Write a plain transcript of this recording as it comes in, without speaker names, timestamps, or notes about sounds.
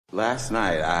Last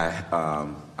night,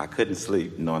 I couldn't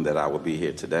sleep knowing that I would be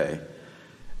here today.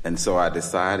 And so I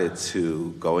decided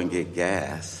to go and get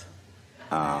gas.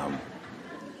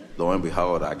 Lo and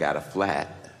behold, I got a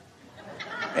flat.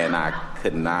 And I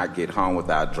could not get home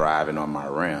without driving on my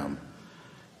rim.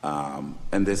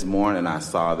 And this morning, I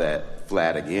saw that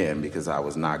flat again because I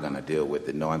was not going to deal with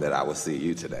it, knowing that I would see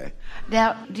you today.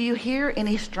 Now, do you hear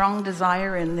any strong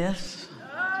desire in this?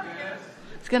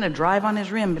 He's going to drive on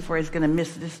his rim before he's going to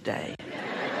miss this day.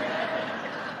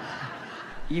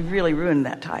 You really ruined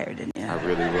that tire, didn't you? I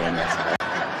really ruined that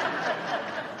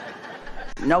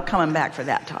tire. No coming back for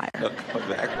that tire. No coming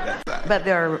back for that tire. But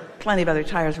there are plenty of other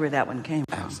tires where that one came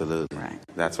from. Absolutely. Right.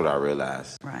 That's what I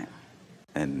realized. Right.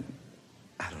 And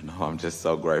I don't know, I'm just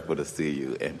so grateful to see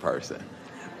you in person.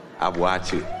 I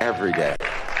watch you every day.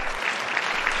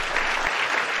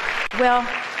 Well,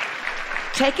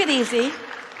 take it easy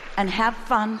and have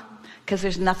fun, because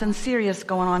there's nothing serious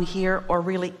going on here or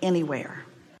really anywhere.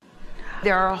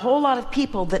 There are a whole lot of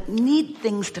people that need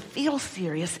things to feel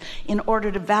serious in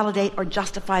order to validate or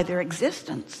justify their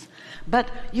existence. But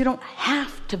you don't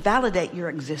have to validate your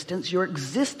existence. Your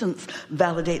existence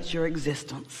validates your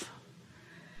existence.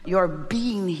 Your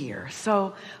being here.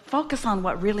 So focus on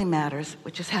what really matters,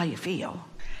 which is how you feel.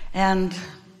 And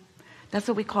that's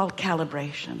what we call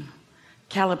calibration.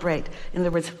 Calibrate. In other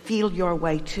words, feel your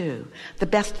way to the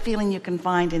best feeling you can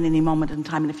find in any moment in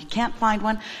time. And if you can't find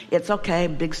one, it's okay.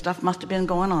 Big stuff must have been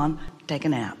going on. Take a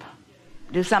nap.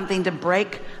 Do something to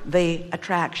break the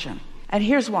attraction. And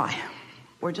here's why.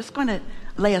 We're just going to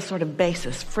lay a sort of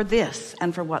basis for this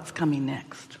and for what's coming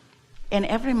next. In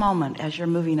every moment as you're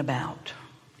moving about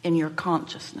in your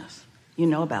consciousness, you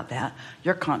know about that.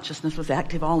 Your consciousness was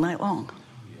active all night long.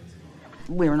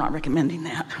 We're not recommending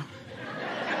that.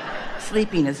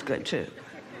 Sleeping is good too.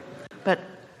 But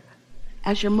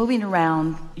as you're moving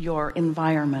around your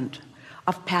environment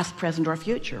of past, present, or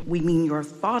future, we mean your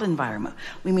thought environment.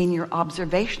 We mean your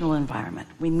observational environment.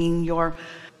 We mean your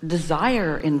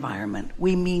desire environment.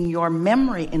 We mean your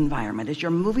memory environment. As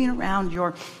you're moving around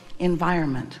your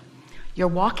environment, you're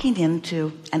walking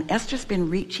into, and Esther's been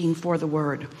reaching for the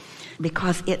word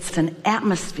because it's an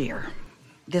atmosphere.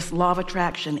 This law of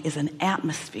attraction is an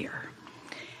atmosphere.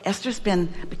 Esther's been,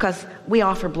 because we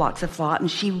offer blocks of thought,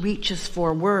 and she reaches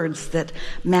for words that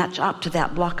match up to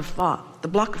that block of thought. The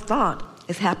block of thought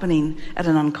is happening at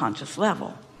an unconscious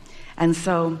level. And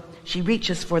so she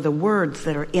reaches for the words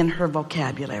that are in her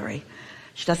vocabulary.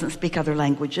 She doesn't speak other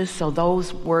languages, so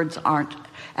those words aren't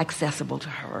accessible to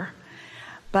her.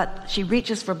 But she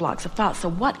reaches for blocks of thought. So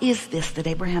what is this that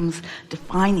Abraham's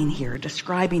defining here,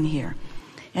 describing here?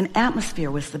 An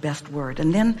atmosphere was the best word.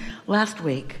 And then last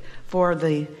week, for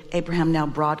the Abraham Now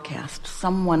broadcast,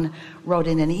 someone wrote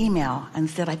in an email and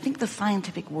said, I think the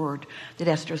scientific word that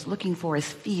Esther is looking for is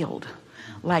field.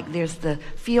 Like there's the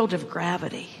field of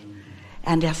gravity.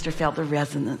 And Esther felt the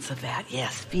resonance of that.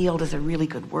 Yes, field is a really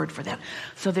good word for that.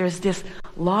 So there's this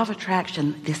law of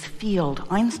attraction, this field.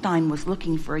 Einstein was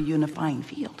looking for a unifying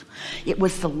field. It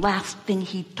was the last thing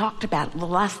he talked about, the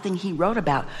last thing he wrote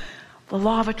about. The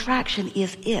law of attraction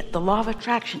is it. The law of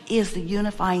attraction is the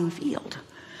unifying field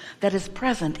that is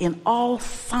present in all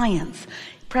science,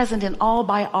 present in all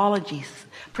biologies,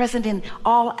 present in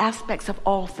all aspects of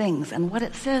all things. And what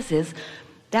it says is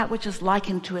that which is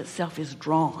likened to itself is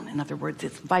drawn. In other words,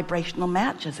 it's vibrational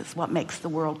matches. It's what makes the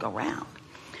world go round.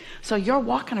 So you're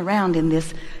walking around in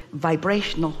this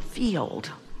vibrational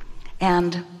field,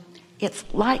 and it's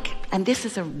like, and this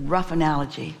is a rough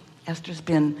analogy. Esther's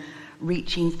been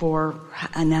reaching for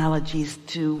analogies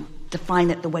to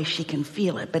define it the way she can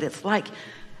feel it, but it's like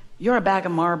you're a bag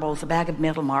of marbles, a bag of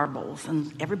metal marbles,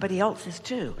 and everybody else is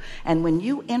too. And when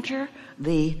you enter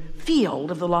the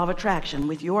field of the law of attraction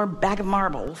with your bag of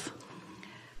marbles,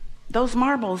 those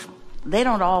marbles, they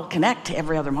don't all connect to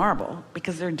every other marble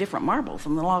because they're different marbles.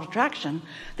 In the law of attraction,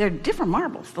 they're different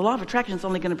marbles. The law of attraction is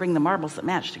only going to bring the marbles that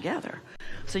match together.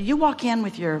 So you walk in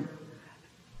with your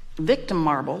victim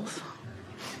marbles,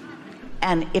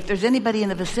 and if there's anybody in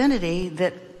the vicinity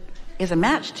that is a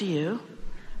match to you,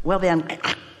 well then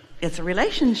it's a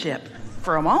relationship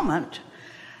for a moment.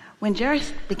 When Jerry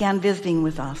began visiting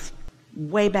with us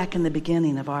way back in the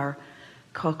beginning of our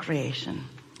co-creation,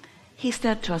 he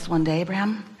said to us one day,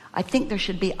 Abraham, I think there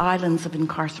should be islands of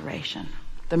incarceration.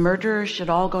 The murderers should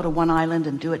all go to one island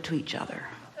and do it to each other.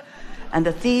 And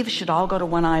the thieves should all go to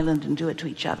one island and do it to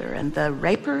each other. And the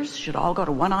rapers should all go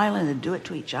to one island and do it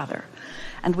to each other.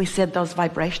 And we said those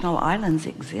vibrational islands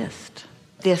exist.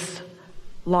 This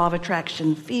law of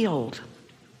attraction field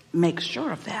makes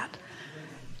sure of that.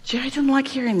 Jerry didn't like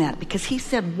hearing that, because he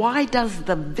said, why does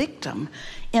the victim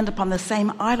end up on the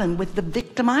same island with the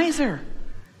victimizer?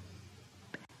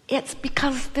 It's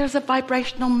because there's a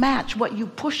vibrational match. What you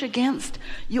push against,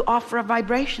 you offer a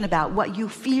vibration about. What you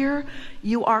fear,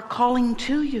 you are calling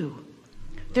to you.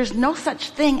 There's no such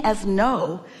thing as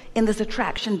no in this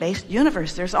attraction-based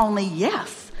universe. There's only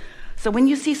yes. So when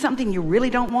you see something you really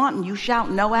don't want and you shout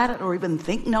no at it, or even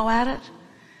think no at it,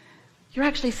 you're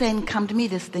actually saying, come to me,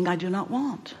 this thing I do not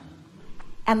want.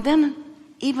 And then,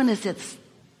 even as it's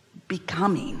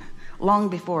becoming, long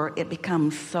before it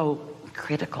becomes so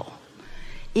critical,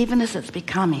 even as it's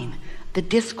becoming, the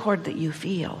discord that you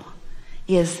feel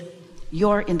is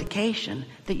your indication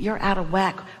that you're out of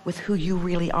whack with who you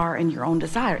really are in your own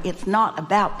desire. It's not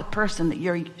about the person that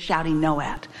you're shouting no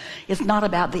at. It's not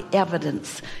about the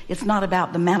evidence. It's not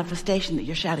about the manifestation that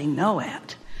you're shouting no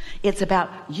at. It's about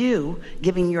you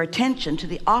giving your attention to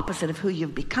the opposite of who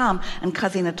you've become and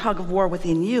causing a tug of war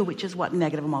within you, which is what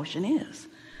negative emotion is.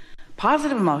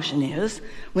 Positive emotion is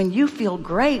when you feel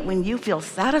great, when you feel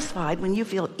satisfied, when you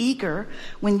feel eager,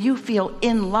 when you feel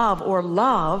in love or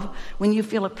love, when you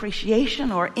feel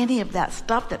appreciation or any of that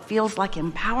stuff that feels like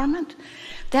empowerment.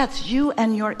 That's you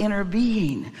and your inner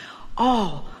being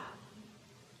all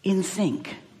in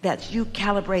sync. That's you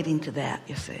calibrating to that,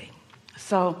 you see.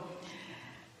 So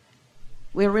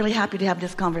we're really happy to have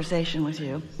this conversation with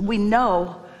you. We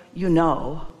know you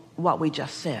know what we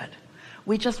just said.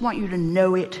 We just want you to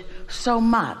know it so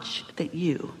much that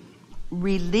you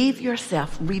relieve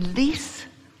yourself, release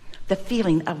the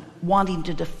feeling of wanting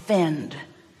to defend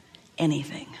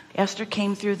anything. Esther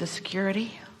came through the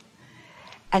security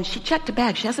and she checked a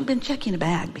bag. She hasn't been checking a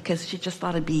bag because she just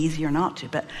thought it'd be easier not to,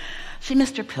 but she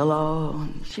missed her pillow,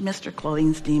 and she missed her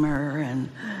clothing steamer and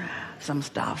some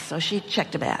stuff. So she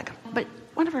checked a bag. But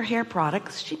one of her hair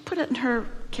products, she put it in her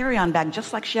carry-on bag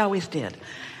just like she always did.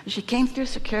 And she came through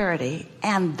security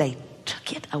and they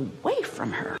took it away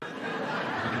from her.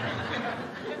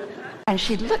 And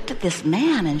she looked at this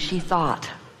man and she thought,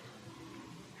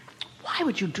 why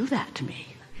would you do that to me?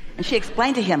 And she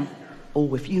explained to him,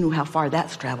 oh, if you knew how far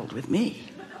that's traveled with me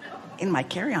in my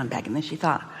carry-on bag. And then she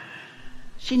thought,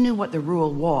 she knew what the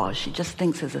rule was. She just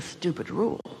thinks it's a stupid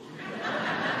rule.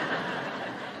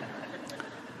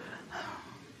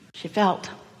 She felt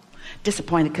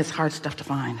disappointed because it's hard stuff to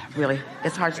find. Really,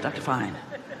 it's hard stuff to find.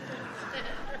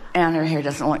 And her hair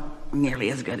doesn't look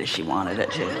nearly as good as she wanted it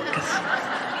to,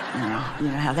 because you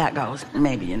know how that goes.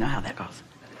 Maybe you know how that goes.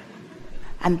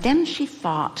 And then she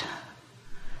thought,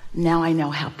 now I know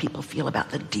how people feel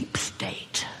about the deep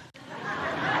state.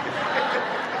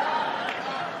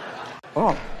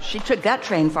 Oh, she took that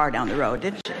train far down the road,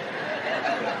 didn't she?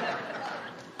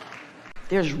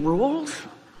 There's rules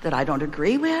that I don't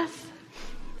agree with.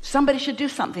 Somebody should do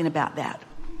something about that.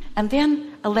 And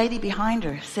then a lady behind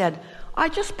her said, I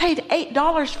just paid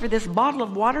 $8 for this bottle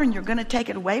of water and you're going to take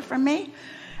it away from me?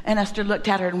 And Esther looked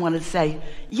at her and wanted to say,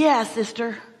 yeah,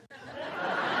 sister.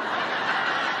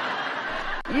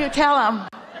 You tell them.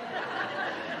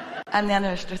 And then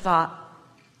Esther thought,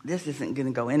 this isn't going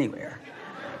to go anywhere.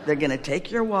 They're going to take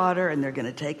your water and they're going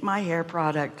to take my hair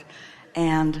product.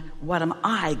 And what am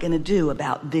I going to do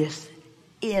about this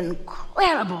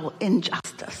incredible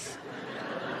injustice?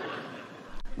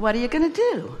 What are you going to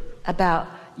do about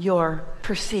your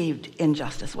perceived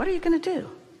injustice? What are you going to do?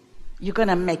 You're going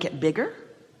to make it bigger?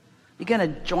 You're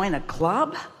going to join a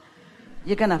club?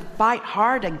 You're going to fight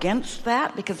hard against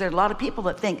that? Because there are a lot of people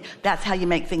that think that's how you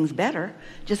make things better.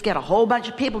 Just get a whole bunch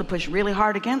of people to push really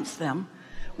hard against them.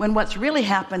 When what's really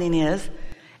happening is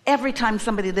every time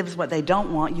somebody lives what they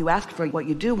don't want, you ask for what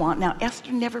you do want. Now,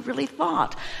 Esther never really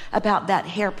thought about that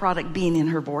hair product being in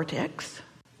her vortex.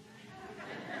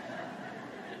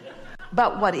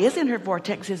 But what is in her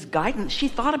vortex is guidance. She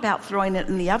thought about throwing it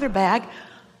in the other bag.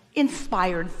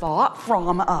 Inspired thought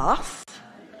from us.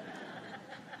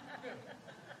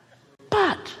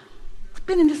 But it's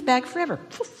been in this bag forever.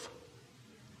 Poof.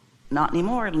 Not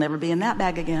anymore. It'll never be in that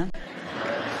bag again.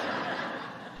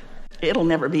 It'll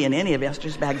never be in any of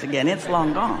Esther's bags again. It's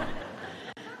long gone.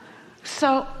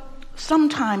 So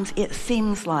sometimes it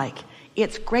seems like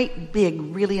it's great, big,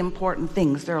 really important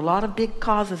things. There are a lot of big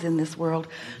causes in this world,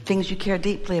 things you care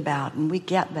deeply about, and we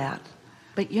get that.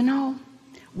 But you know,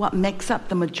 what makes up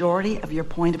the majority of your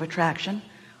point of attraction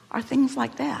are things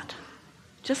like that.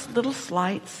 Just little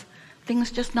slights,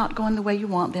 things just not going the way you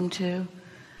want them to.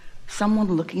 Someone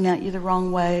looking at you the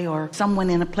wrong way, or someone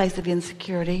in a place of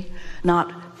insecurity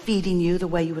not feeding you the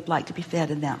way you would like to be fed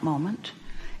in that moment,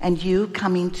 and you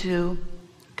coming to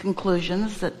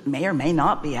conclusions that may or may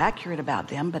not be accurate about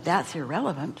them, but that's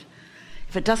irrelevant.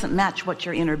 If it doesn't match what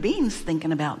your inner being's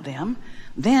thinking about them,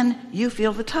 then you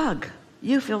feel the tug.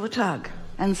 You feel the tug.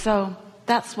 And so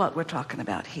that's what we're talking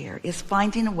about here, is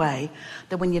finding a way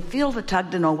that when you feel the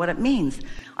tug, to know what it means.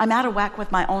 I'm out of whack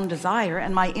with my own desire,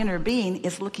 and my inner being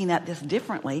is looking at this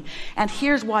differently. And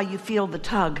here's why you feel the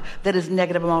tug that is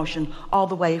negative emotion, all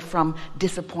the way from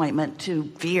disappointment to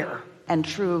fear and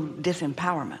true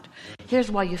disempowerment. Here's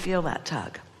why you feel that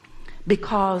tug.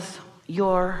 Because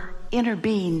your inner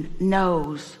being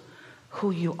knows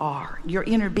who you are. Your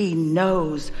inner being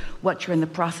knows what you're in the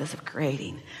process of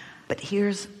creating. But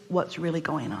here's what's really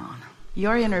going on.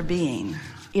 Your inner being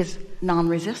is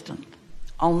non-resistant.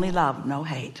 Only love, no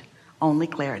hate. Only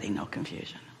clarity, no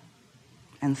confusion.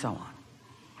 And so on.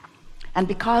 And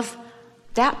because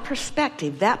that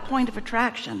perspective, that point of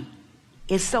attraction,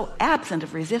 is so absent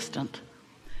of resistance,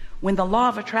 when the law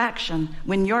of attraction,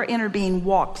 when your inner being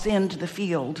walks into the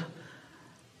field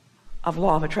of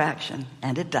law of attraction,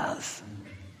 and it does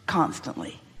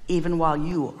constantly, even while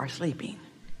you are sleeping,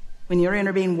 when your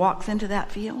inner being walks into that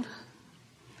field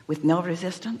with no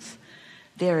resistance,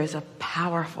 there is a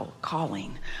powerful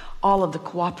calling. All of the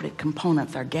cooperative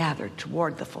components are gathered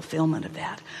toward the fulfillment of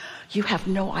that. You have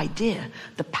no idea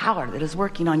the power that is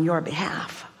working on your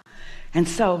behalf. And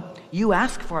so you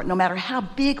ask for it, no matter how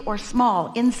big or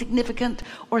small, insignificant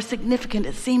or significant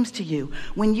it seems to you.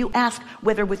 When you ask,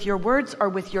 whether with your words or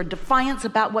with your defiance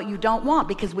about what you don't want,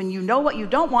 because when you know what you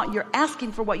don't want, you're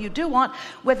asking for what you do want,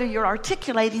 whether you're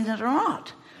articulating it or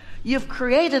not. You've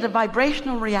created a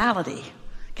vibrational reality.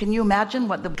 Can you imagine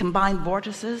what the combined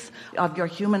vortices of your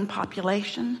human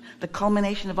population, the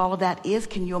culmination of all of that is?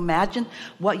 Can you imagine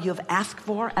what you've asked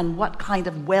for and what kind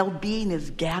of well-being is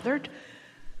gathered?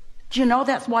 Do you know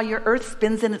that's why your Earth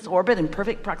spins in its orbit in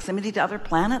perfect proximity to other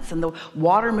planets, and the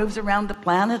water moves around the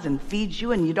planet and feeds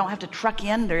you, and you don't have to truck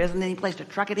in? There isn't any place to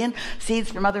truck it in. Seeds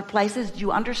from other places. Do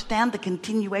you understand the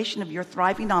continuation of your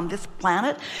thriving on this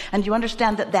planet? And do you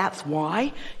understand that that's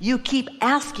why you keep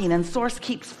asking, and source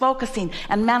keeps focusing,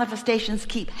 and manifestations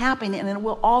keep happening, and it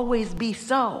will always be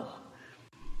so.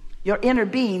 Your inner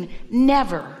being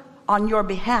never on your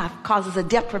behalf causes a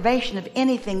deprivation of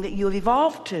anything that you have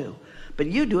evolved to. But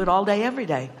you do it all day, every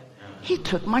day. He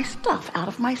took my stuff out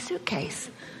of my suitcase.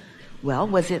 Well,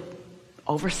 was it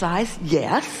oversized?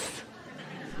 Yes.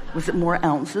 Was it more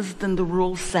ounces than the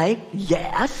rules say?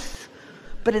 Yes.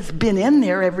 But it's been in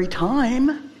there every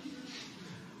time.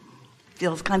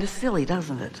 Feels kind of silly,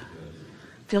 doesn't it?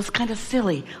 Feels kind of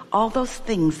silly. All those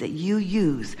things that you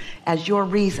use as your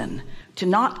reason to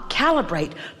not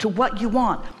calibrate to what you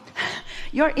want.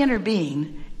 Your inner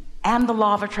being and the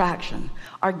law of attraction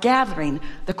are gathering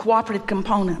the cooperative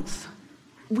components.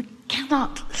 We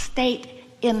cannot state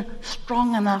in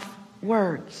strong enough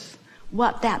words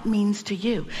what that means to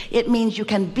you. It means you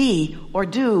can be or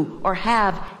do or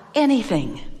have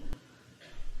anything.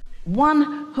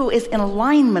 One who is in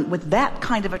alignment with that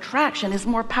kind of attraction is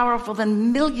more powerful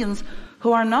than millions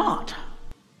who are not.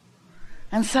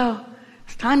 And so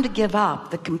it's time to give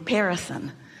up the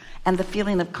comparison and the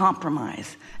feeling of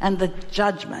compromise and the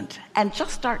judgment, and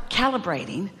just start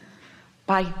calibrating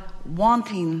by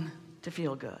wanting to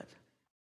feel good.